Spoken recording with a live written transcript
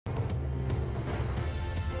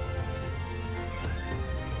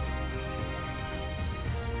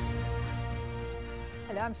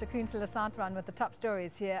Hello, I'm Shakuntala Santharan with the top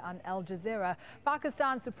stories here on Al Jazeera.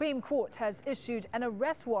 Pakistan's Supreme Court has issued an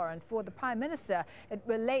arrest warrant for the Prime Minister. It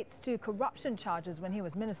relates to corruption charges when he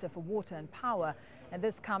was Minister for Water and Power. And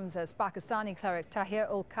this comes as Pakistani cleric Tahir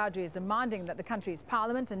ul-Qadri is demanding that the country's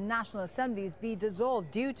parliament and national assemblies be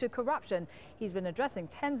dissolved due to corruption. He's been addressing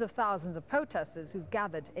tens of thousands of protesters who've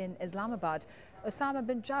gathered in Islamabad. Osama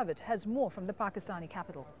bin Javed has more from the Pakistani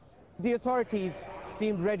capital. The authorities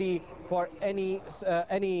seem ready for any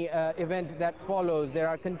event that follows. There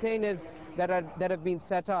are containers that have been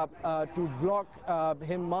set up to block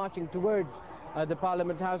him marching towards the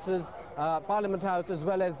Parliament House as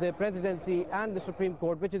well as the Presidency and the Supreme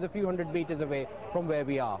Court, which is a few hundred meters away from where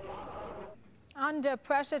we are. Under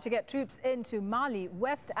pressure to get troops into Mali,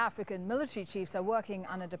 West African military chiefs are working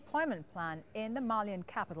on a deployment plan in the Malian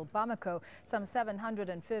capital, Bamako. Some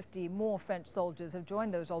 750 more French soldiers have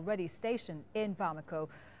joined those already stationed in Bamako.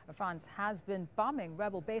 France has been bombing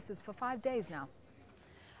rebel bases for 5 days now.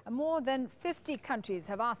 And more than 50 countries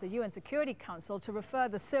have asked the UN Security Council to refer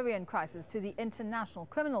the Syrian crisis to the International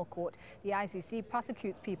Criminal Court. The ICC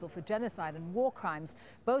prosecutes people for genocide and war crimes.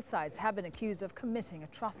 Both sides have been accused of committing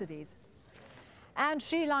atrocities. And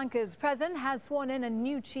Sri Lanka's president has sworn in a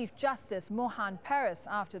new Chief Justice, Mohan Paris,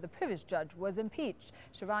 after the previous judge was impeached.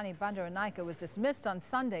 Sharani Bandaranaike was dismissed on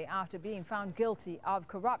Sunday after being found guilty of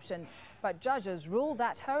corruption. But judges ruled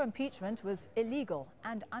that her impeachment was illegal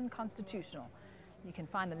and unconstitutional. You can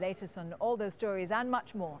find the latest on all those stories and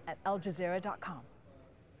much more at aljazeera.com.